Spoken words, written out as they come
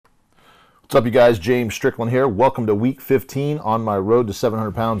What's up, you guys? James Strickland here. Welcome to week 15 on my road to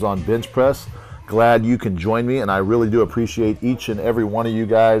 700 pounds on bench press. Glad you can join me, and I really do appreciate each and every one of you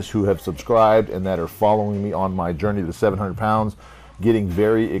guys who have subscribed and that are following me on my journey to 700 pounds. Getting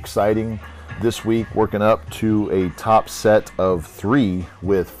very exciting this week, working up to a top set of 3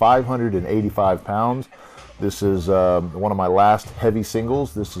 with 585 pounds. This is one of my last heavy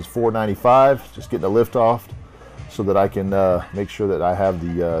singles. This is 495, just getting a lift off so that I can make sure that I have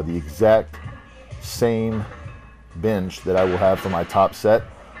the exact same bench that I will have for my top set.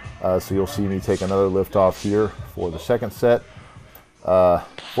 So you'll see me take another lift off here for the second set.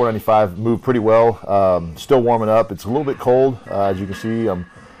 495 moved pretty well. Still warming up. It's a little bit cold, as you can see.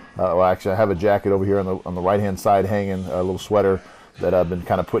 Well, actually, I have a jacket over here on the right-hand side hanging, a little sweater that I've been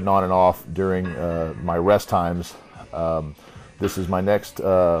kind of putting on and off during my rest times. This is my next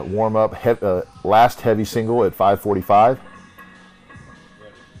warm-up, last heavy single at 545.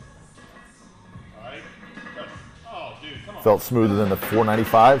 Felt smoother than the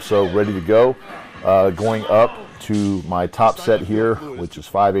 495, so ready to go. Going up to my top set here, which is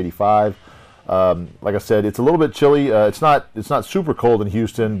 585. Like I said, it's a little bit chilly. It's not super cold in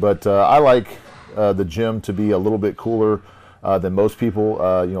Houston, but I like the gym to be a little bit cooler than most people.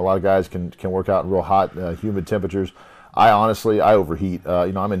 A lot of guys can work out in real hot, humid temperatures. I honestly overheat.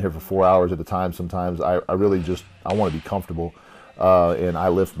 I'm in here for 4 hours at a time sometimes. I really just, I want to be comfortable, and I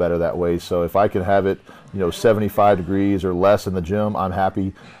lift better that way. So if I can have it, 75 degrees or less in the gym, I'm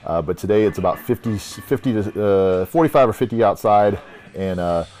happy. But today it's about 50 to 45 or 50 outside,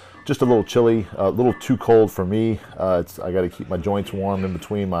 and just a little chilly, a little too cold for me. I got to keep my joints warm in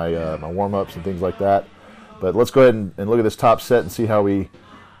between my warm-ups and things like that. But let's go ahead and look at this top set and see how we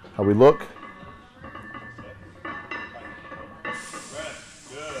look.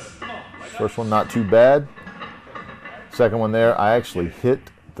 First one, not too bad. Second one there, I actually hit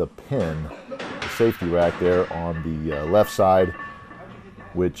the pin, the safety rack there on the left side,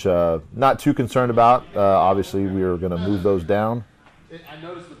 which not too concerned about. Obviously, we are going to move those down.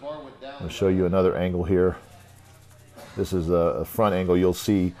 I'll show you another angle here. This is a front angle. You'll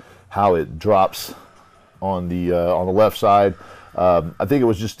see how it drops on the left side. I think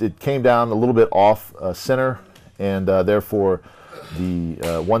it came down a little bit off center, and therefore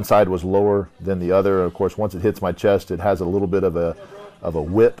the one side was lower than the other. Of course, once it hits my chest, it has a little bit of a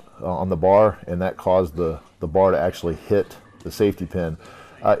whip on the bar, and that caused the bar to actually hit the safety pin.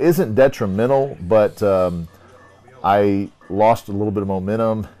 Isn't detrimental, but I lost a little bit of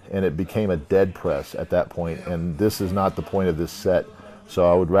momentum, and it became a dead press at that point, and this is not the point of this set. So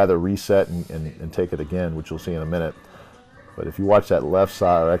I would rather reset and take it again, which you'll see in a minute. But if you watch that left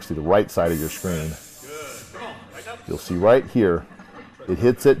side, or actually the right side of your screen, you'll see right here, it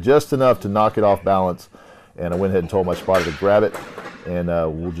hits it just enough to knock it off balance. And I went ahead and told my spotter to grab it, and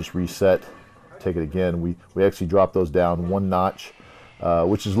we'll just reset, take it again. We actually dropped those down 1 notch,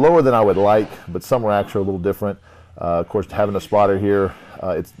 which is lower than I would like, but some racks are a little different. Of course, having a spotter here,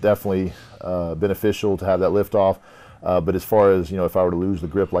 it's definitely beneficial to have that lift off. But as far as, if I were to lose the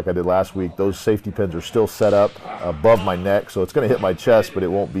grip like I did last week, those safety pins are still set up above my neck, so it's going to hit my chest, but it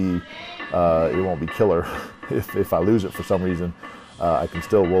won't be killer. If I lose it for some reason, I can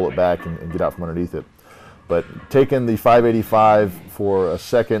still roll it back and get out from underneath it. But taking the 585 for a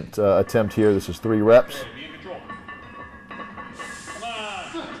second attempt here. This is 3 reps.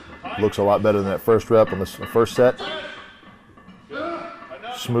 Looks a lot better than that first rep on the first set.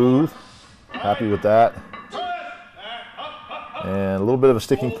 Smooth. Happy with that. And a little bit of a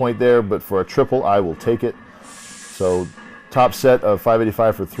sticking point there, but for a triple, I will take it. So top set of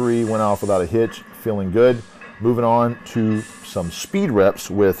 585 for 3, went off without a hitch, feeling good. Moving on to some speed reps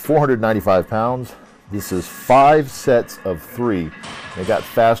with 495 pounds. This is 5 sets of 3. They got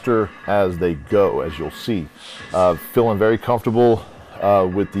faster as they go, as you'll see. Feeling very comfortable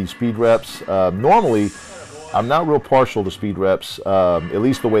with these speed reps. Normally, I'm not real partial to speed reps, at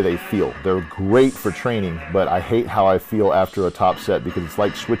least the way they feel. They're great for training, but I hate how I feel after a top set because it's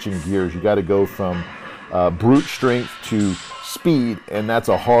like switching gears. You got to go from brute strength to speed, and that's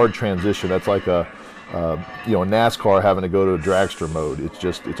a hard transition. That's like a NASCAR having to go to a dragster mode.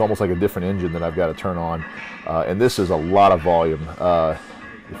 It's almost like a different engine that I've got to turn on, and this is a lot of volume.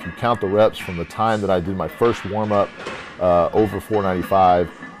 If you count the reps from the time that I did my first warm-up over 495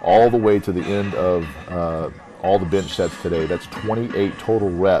 all the way to the end of all the bench sets today, that's 28 total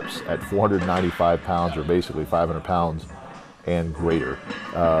reps at 495 pounds, or basically 500 pounds and greater.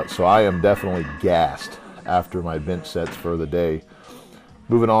 So I am definitely gassed after my bench sets for the day.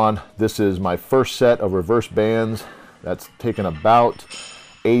 Moving on, this is my first set of reverse bands. That's taken about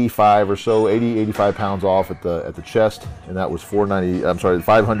 85 or so, 85 pounds off at the chest, and that was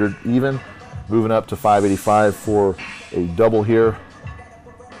 500 even. Moving up to 585 for a double here.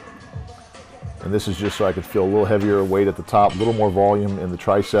 And this is just so I could feel a little heavier weight at the top, a little more volume in the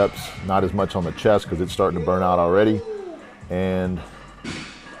triceps, not as much on the chest because it's starting to burn out already. And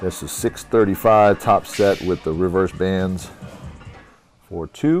this is 635 top set with the reverse bands for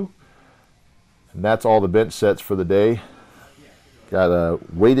 2. And that's all the bench sets for the day.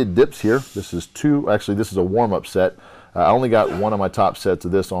 Got weighted dips here. This is 2, actually this is a warm-up set. I only got one of my top sets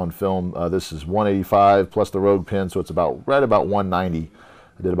of this on film. This is 185 plus the Rogue pin, so it's right about 190.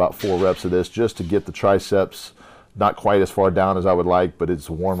 I did about 4 reps of this just to get the triceps not quite as far down as I would like, but it's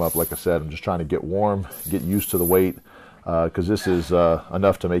a warm-up. Like I said, I'm just trying to get warm, get used to the weight, because this is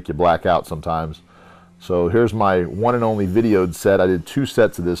enough to make you black out sometimes. So here's my one and only videoed set. I did 2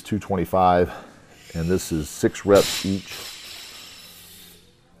 sets of this 225, and this is 6 reps each.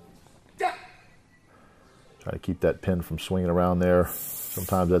 Try to keep that pin from swinging around there.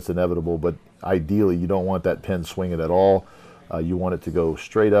 Sometimes that's inevitable, but ideally you don't want that pin swinging at all. You want it to go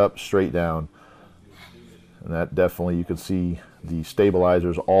straight up, straight down. And that definitely, you can see the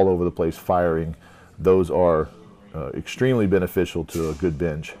stabilizers all over the place firing. Those are extremely beneficial to a good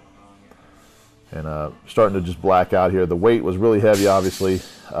bench. And starting to just black out here. The weight was really heavy, obviously,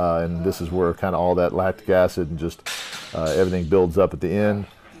 and this is where kind of all that lactic acid and just everything builds up at the end.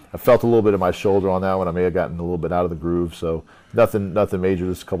 I felt a little bit in my shoulder on that one. I may have gotten a little bit out of the groove, so nothing major.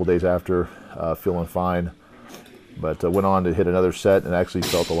 Just a couple days after, feeling fine. But went on to hit another set and actually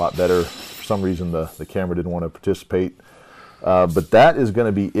felt a lot better. For some reason, the camera didn't want to participate. But that is going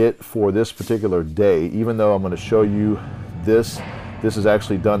to be it for this particular day. Even though I'm going to show you this is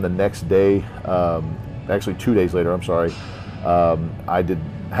actually done the next day. Actually 2 days later, I'm sorry. I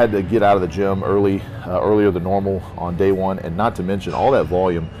had to get out of the gym earlier than normal on day 1, and not to mention all that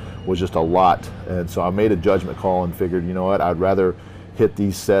volume was just a lot. And so I made a judgment call and figured, you know what, I'd rather hit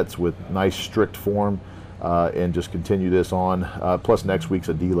these sets with nice strict form and just continue this on. Plus next week's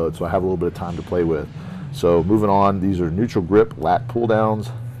a deload, so I have a little bit of time to play with. So moving on, these are neutral grip lat pull downs,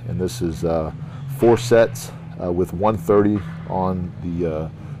 and this is 4 sets with 130 on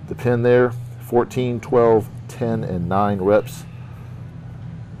the pin there. 14, 12, 10, and 9 reps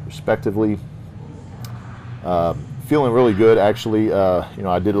respectively. Feeling really good, actually. You know,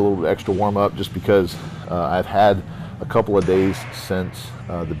 I did a little bit extra warm up just because I've had a couple of days since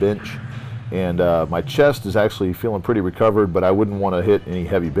the bench, and my chest is actually feeling pretty recovered, but I wouldn't want to hit any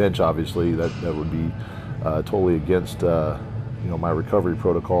heavy bench, obviously. That would be totally against you know, my recovery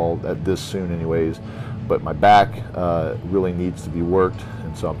protocol at this soon anyways. But my back really needs to be worked,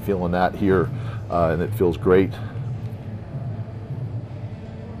 and so I'm feeling that here, and it feels great.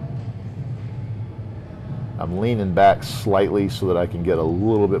 I'm leaning back slightly so that I can get a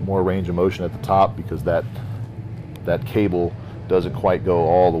little bit more range of motion at the top, because that cable doesn't quite go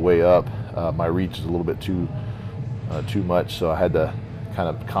all the way up. My reach is a little bit too much, so I had to kind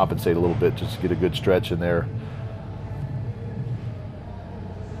of compensate a little bit just to get a good stretch in there.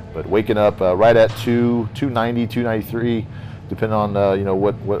 But waking up right at 290, 293, depending on you know,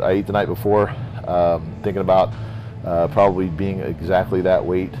 what I ate the night before. Thinking about probably being exactly that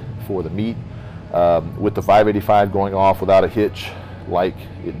weight for the meet. With the 585 going off without a hitch like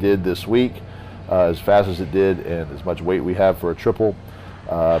it did this week, as fast as it did, and as much weight we have for a triple,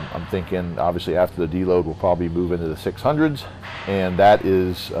 I'm thinking obviously after the deload we'll probably move into the 600s, and that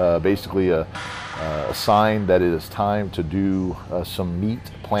is basically a sign that it is time to do some meet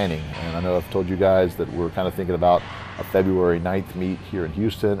planning. And I know I've told you guys that we're kind of thinking about a February 9th meet here in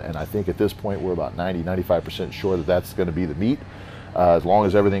Houston, and I think at this point we're about 90-95% sure that that's going to be the meet. As long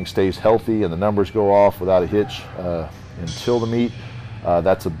as everything stays healthy and the numbers go off without a hitch until the meet,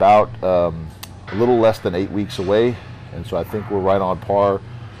 that's about a little less than 8 weeks away. And so I think we're right on par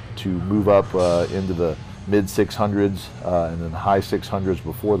to move up into the mid 600s and then high 600s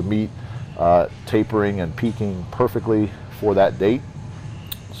before the meet, tapering and peaking perfectly for that date.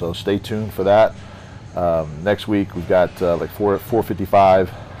 So stay tuned for that. Next week we've got like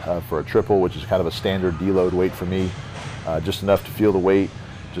 455 for a triple, which is kind of a standard deload weight for me. Just enough to feel the weight,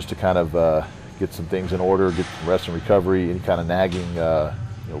 just to kind of get some things in order, get some rest and recovery. Any kind of nagging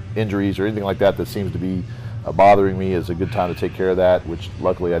you know, injuries or anything like that that seems to be bothering me is a good time to take care of that, which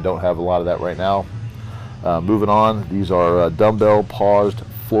luckily I don't have a lot of that right now. Moving on, these are dumbbell paused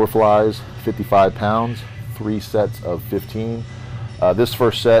floor flies, 55 pounds, 3 sets of 15. This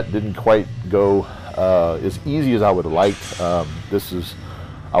first set didn't quite go as easy as I would have liked.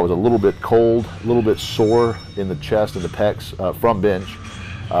 I was a little bit cold, a little bit sore in the chest and the pecs from bench.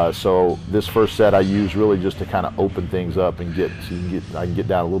 So this first set I used really just to kind of open things up and I can get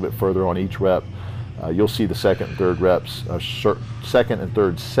down a little bit further on each rep. You'll see the second and third reps, second and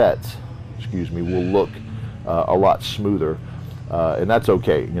third sets excuse me, will look a lot smoother, and that's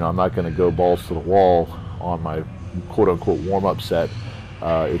okay. You know, I'm not going to go balls to the wall on my quote-unquote warm-up set.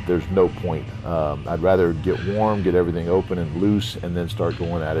 If there's no point. I'd rather get warm, get everything open and loose, and then start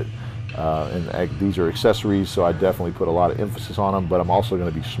going at it. And these are accessories, so I definitely put a lot of emphasis on them, but I'm also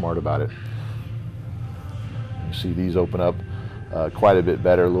going to be smart about it. You see these open up quite a bit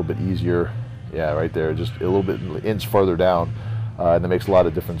better, a little bit easier. Yeah, right there, just a little bit an inch further down, and that makes a lot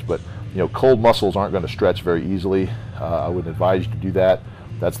of difference. But you know, cold muscles aren't going to stretch very easily. I wouldn't advise you to do that.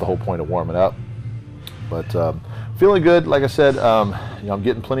 That's the whole point of warming up. But feeling good, like I said. You know, I'm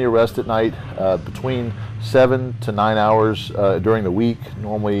getting plenty of rest at night, between 7 to 9 hours during the week.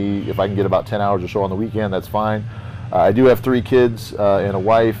 Normally, if I can get about 10 hours or so on the weekend, that's fine. I do have 3 kids and a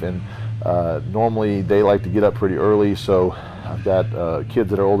wife, and normally they like to get up pretty early, so I've got kids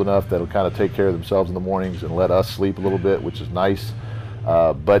that are old enough that'll kind of take care of themselves in the mornings and let us sleep a little bit, which is nice.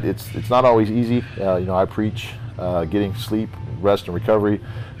 But it's not always easy. You know, I preach getting sleep, rest, and recovery.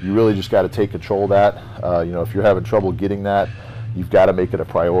 You really just got to take control of that. You know, if you're having trouble getting that, you've got to make it a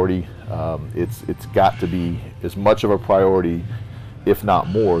priority. It's got to be as much of a priority, if not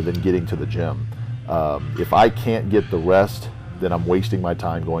more, than getting to the gym. If I can't get the rest, then I'm wasting my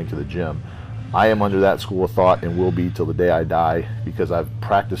time going to the gym. I am under that school of thought and will be till the day I die, because I've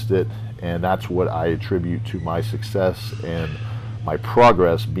practiced it, and that's what I attribute to my success and my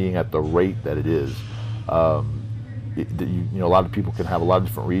progress being at the rate that it is. You know, a lot of people can have a lot of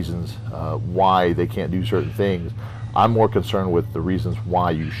different reasons why they can't do certain things. I'm more concerned with the reasons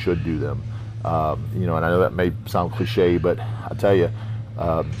why you should do them. You know, and I know that may sound cliche, but I tell you,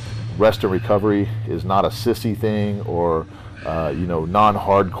 rest and recovery is not a sissy thing or you know,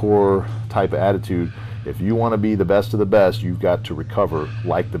 non-hardcore type of attitude. If you want to be the best of the best, you've got to recover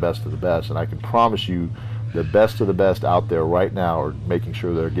like the best of the best. And I can promise you, the best of the best out there right now are making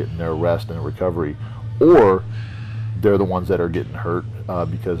sure they're getting their rest and recovery, or they're the ones that are getting hurt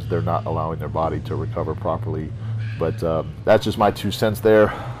because they're not allowing their body to recover properly. But that's just my 2 cents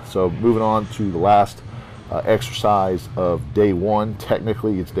there. So moving on to the last exercise of day 1.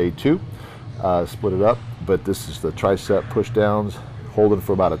 Technically it's day 2. Split it up, but this is the tricep push downs, holding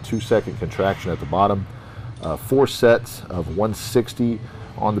for about a 2-second contraction at the bottom. 4 sets of 160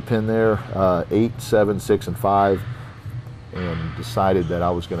 on the pin there, 8, 7, 6, and 5, and decided that I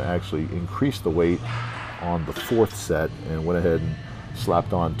was going to actually increase the weight on the 4th set and went ahead and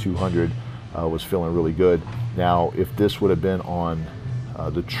slapped on 200. Was feeling really good. Now, if this would have been on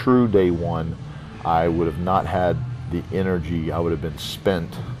the true day 1, I would have not had the energy. I would have been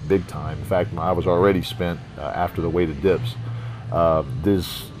spent big time. In fact, I was already spent after the weighted dips.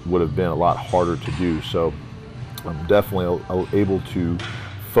 This would have been a lot harder to do. So I'm definitely able to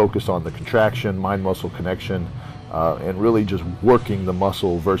focus on the contraction, mind-muscle connection, and really just working the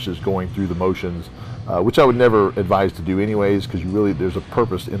muscle versus going through the motions, which I would never advise to do anyways, because there's a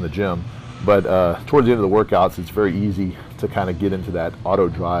purpose in the gym. But towards the end of the workouts, it's very easy to kind of get into that auto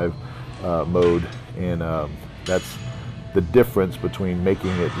drive mode, and that's the difference between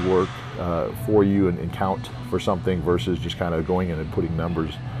making it work for you and count for something versus just kind of going in and putting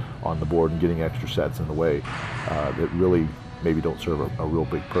numbers on the board and getting extra sets in the way that really maybe don't serve a real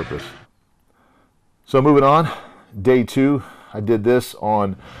big purpose. So moving on, day 2, I did this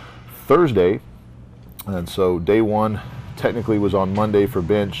on Thursday, and so day 1 technically was on Monday for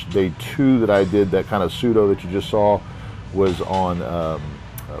bench. Day 2 that I did, that kind of pseudo that you just saw, was on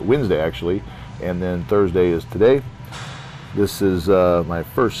Wednesday actually, and then Thursday is today. This is my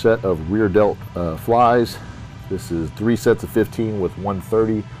first set of rear delt flies. This is 3 sets of 15 with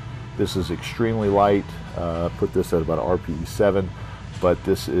 130. This is extremely light. Put this at about RPE 7, but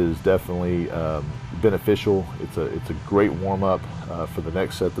this is definitely beneficial. It's a great warm-up for the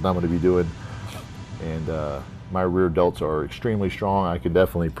next set that I'm going to be doing. And my rear delts are extremely strong. I can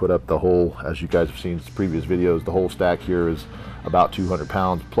definitely put up the whole, as you guys have seen in previous videos, the whole stack here is about 200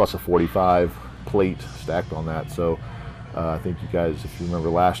 pounds plus a 45 plate stacked on that. So I think you guys, if you remember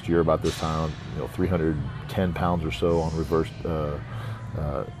last year about this time, 310 pounds or so on reversed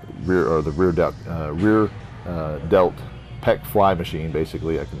rear delt pec fly machine.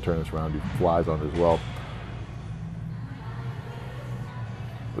 Basically, I can turn this around and do flies on it as well.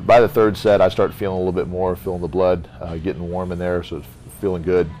 But by the 3rd set, I start feeling a little bit more, feeling the blood getting warm in there, so it's feeling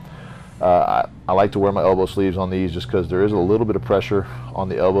good. I like to wear my elbow sleeves on these just because there is a little bit of pressure on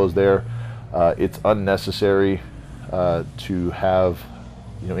the elbows there. It's unnecessary to have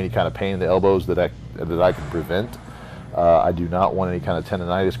any kind of pain in the elbows that I can prevent. I do not want any kind of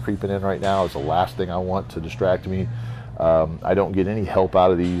tendonitis creeping in right now. It's the last thing I want to distract me. I don't get any help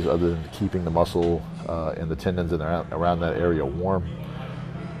out of these other than keeping the muscle and the tendons around that area warm.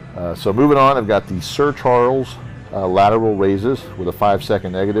 So moving on, I've got the Sir Charles lateral raises with a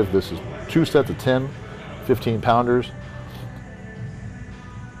 5-second negative. This is 2 sets of 10 15-pounders.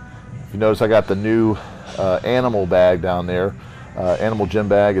 If you notice, I got the new animal bag down there, animal gym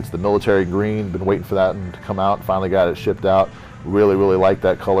bag. It's the military green. Been waiting for that one to come out. Finally got it shipped out. Really, really like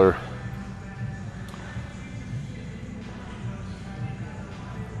that color.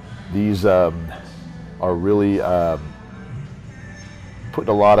 These are really putting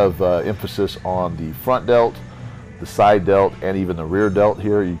a lot of emphasis on the front delt, the side delt, and even the rear delt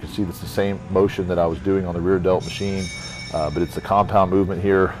here. You can see it's the same motion that I was doing on the rear delt machine, but it's a compound movement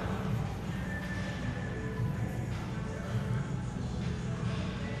here.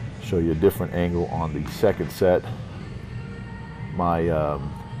 Show you a different angle on the second set. My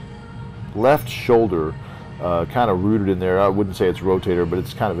left shoulder kind of rooted in there. I wouldn't say it's rotator, but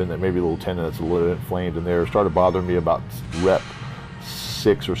it's kind of in there, maybe a little tendon that's a little inflamed in there. It started bothering me about rep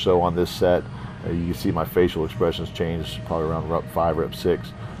 6 or so on this set. You can see my facial expressions changed probably around rep 5, rep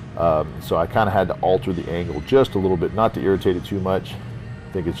 6. So I kind of had to alter the angle just a little bit, not to irritate it too much.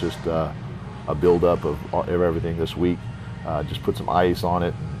 I think it's just a buildup of everything this week. Just put some ice on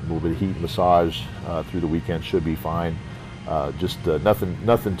it, a little bit of heat massage through the weekend should be fine. Just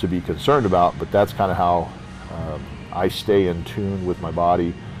nothing to be concerned about, but that's kind of how I stay in tune with my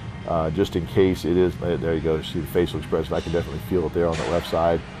body, just in case it is. There you go. You see the facial expression. I can definitely feel it there on the left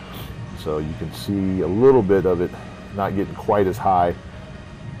side. So you can see a little bit of it not getting quite as high.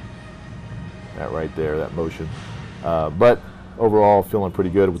 That right there, that motion. But overall, feeling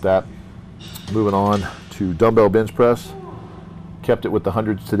pretty good with that. Moving on to dumbbell bench press. Kept it with the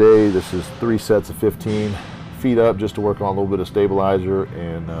hundreds today. This is 3 sets of 15. Feet up just to work on a little bit of stabilizer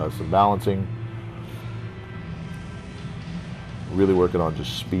and some balancing. Really working on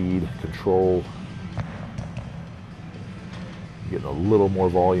just speed, control. Getting a little more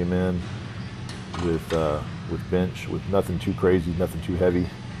volume in with bench, with nothing too crazy, nothing too heavy.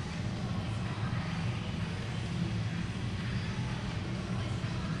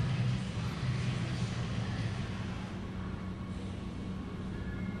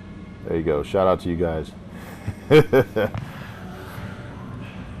 There you go. Shout out to you guys.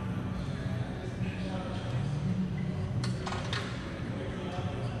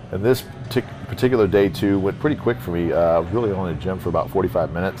 And this particular day too went pretty quick for me. I was really only in the gym for about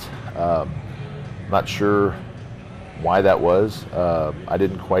 45 minutes. Not sure why that was. I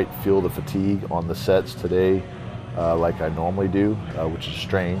didn't quite feel the fatigue on the sets today like I normally do, which is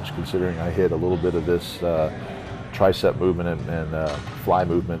strange considering I hit a little bit of this tricep movement and fly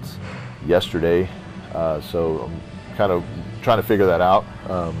movements yesterday. So I'm kind of trying to figure that out.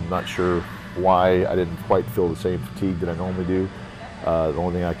 Not sure why I didn't quite feel the same fatigue that I normally do. The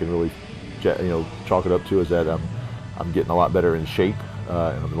only thing I can really, chalk it up to is that I'm getting a lot better in shape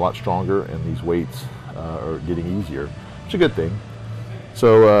and I'm a lot stronger, and these weights are getting easier, which is a good thing.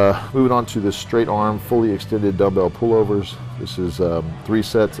 So moving on to the straight arm, fully extended dumbbell pullovers. This is 3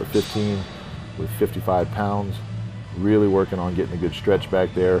 sets of 15 with 55 pounds. Really working on getting a good stretch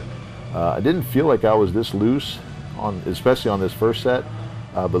back there. I didn't feel like I was this loose, especially on this first set,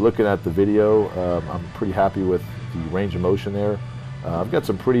 but looking at the video, I'm pretty happy with the range of motion there. I've got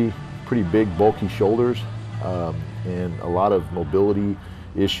some pretty big, bulky shoulders, and a lot of mobility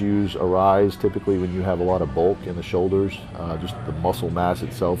issues arise typically when you have a lot of bulk in the shoulders. Just the muscle mass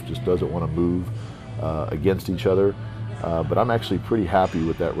itself just doesn't want to move against each other. But I'm actually pretty happy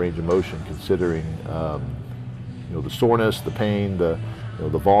with that range of motion, considering the soreness, the pain, the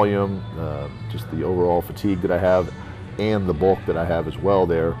volume, just the overall fatigue that I have, and the bulk that I have as well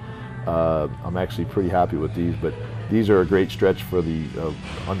there. I'm actually pretty happy with these, but these are a great stretch for the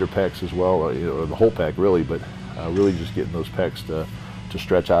under pecs as well, or the whole pec really, but really just getting those pecs to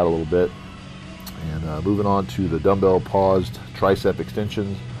stretch out a little bit. And moving on to the dumbbell paused tricep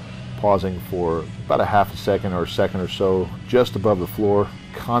extensions, pausing for about a half a second or a second or so just above the floor.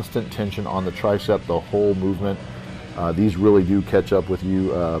 Constant tension on the tricep the whole movement. These really do catch up with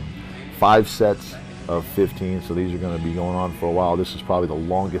you. 5 sets of 15, so these are going to be going on for a while. This is probably the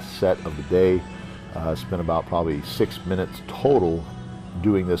longest set of the day. Spent about probably 6 minutes total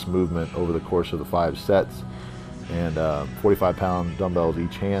doing this movement over the course of the 5 sets, and 45-pound dumbbells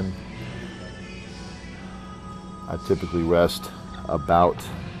each hand. I typically rest about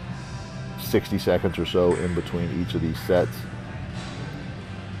 60 seconds or so in between each of these sets.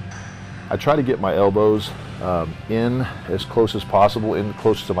 I try to get my elbows in as close as possible, in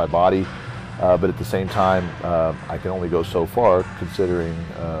close to my body, but at the same time I can only go so far, considering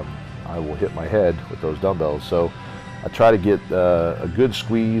I will hit my head with those dumbbells. So I try to get a good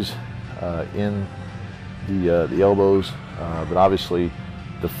squeeze in the elbows, but obviously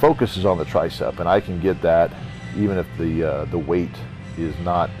the focus is on the tricep, and I can get that even if the weight is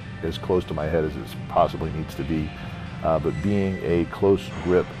not as close to my head as it possibly needs to be. But being a close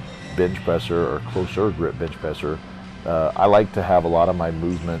grip bench presser or closer grip bench presser, I like to have a lot of my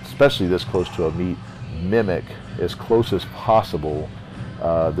movements, especially this close to a meet, mimic as close as possible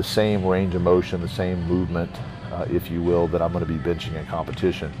the same range of motion, the same movement, if you will, that I'm going to be benching in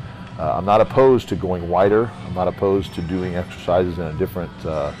competition. I'm not opposed to going wider. I'm not opposed to doing exercises in a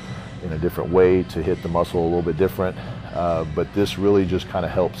different way to hit the muscle a little bit different. But this really just kind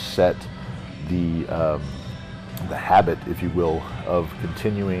of helps set the habit, if you will, of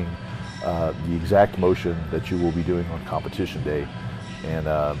continuing the exact motion that you will be doing on competition day.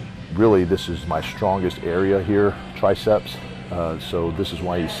 And really, this is my strongest area here, triceps. So this is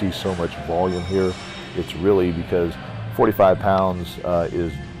why you see so much volume here. It's really because 45 pounds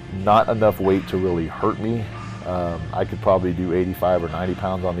is not enough weight to really hurt me. I could probably do 85 or 90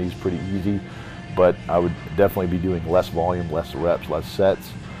 pounds on these pretty easy, but I would definitely be doing less volume, less reps, less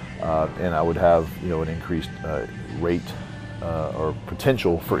sets, and I would have, you know, an increased rate or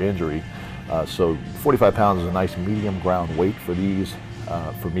potential for injury. So 45 pounds is a nice medium ground weight for these,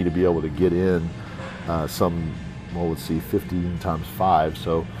 for me to be able to get in some, well, let's see, 15 times 5.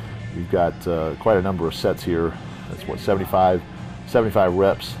 So we've got quite a number of sets here. That's what, 75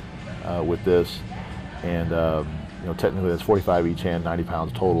 reps with this, and you know, technically that's 45 each hand, 90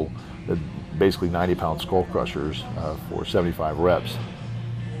 pounds total. Basically 90-pound skull crushers for 75 reps.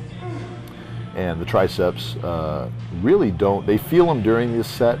 And the triceps really don't, they feel them during this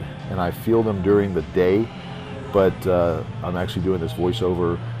set, and I feel them during the day, but I'm actually doing this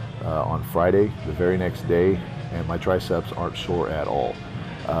voiceover on Friday, the very next day, and my triceps aren't sore at all.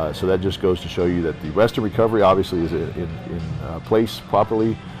 So that just goes to show you that the rest and recovery obviously is in place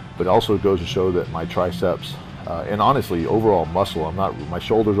properly, but also goes to show that my triceps and honestly overall muscle, my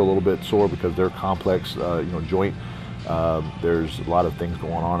shoulders are a little bit sore because they're complex, you know, joint. There's a lot of things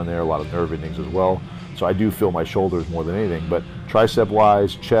going on in there, a lot of nerve endings as well. So I do feel my shoulders more than anything, but tricep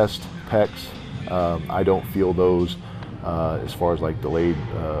wise, chest, pecs, I don't feel those as far as like delayed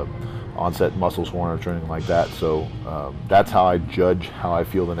onset muscle soreness or anything like that. So that's how I judge how I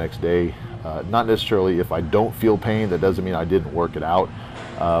feel the next day. Not necessarily if I don't feel pain, that doesn't mean I didn't work it out,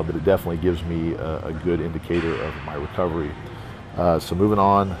 but it definitely gives me a good indicator of my recovery. So moving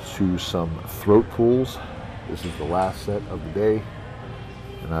on to some throat pulls. This is the last set of the day,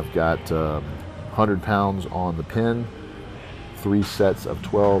 and I've got 100 pounds on the pin, 3 sets of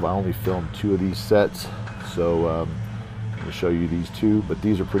 12. I only filmed 2 of these sets, so I'm going to show you these 2, but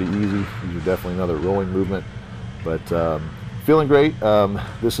these are pretty easy. These are definitely another rolling movement, but feeling great.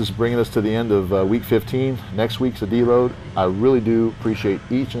 This is bringing us to the end of week 15. Next week's a deload. I really do appreciate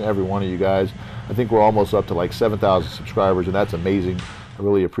each and every one of you guys. I think we're almost up to like 7,000 subscribers, and that's amazing. I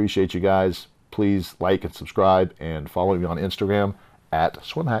really appreciate you guys. Please like and subscribe and follow me on Instagram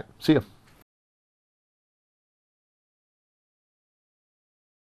 @SwimHack. See ya.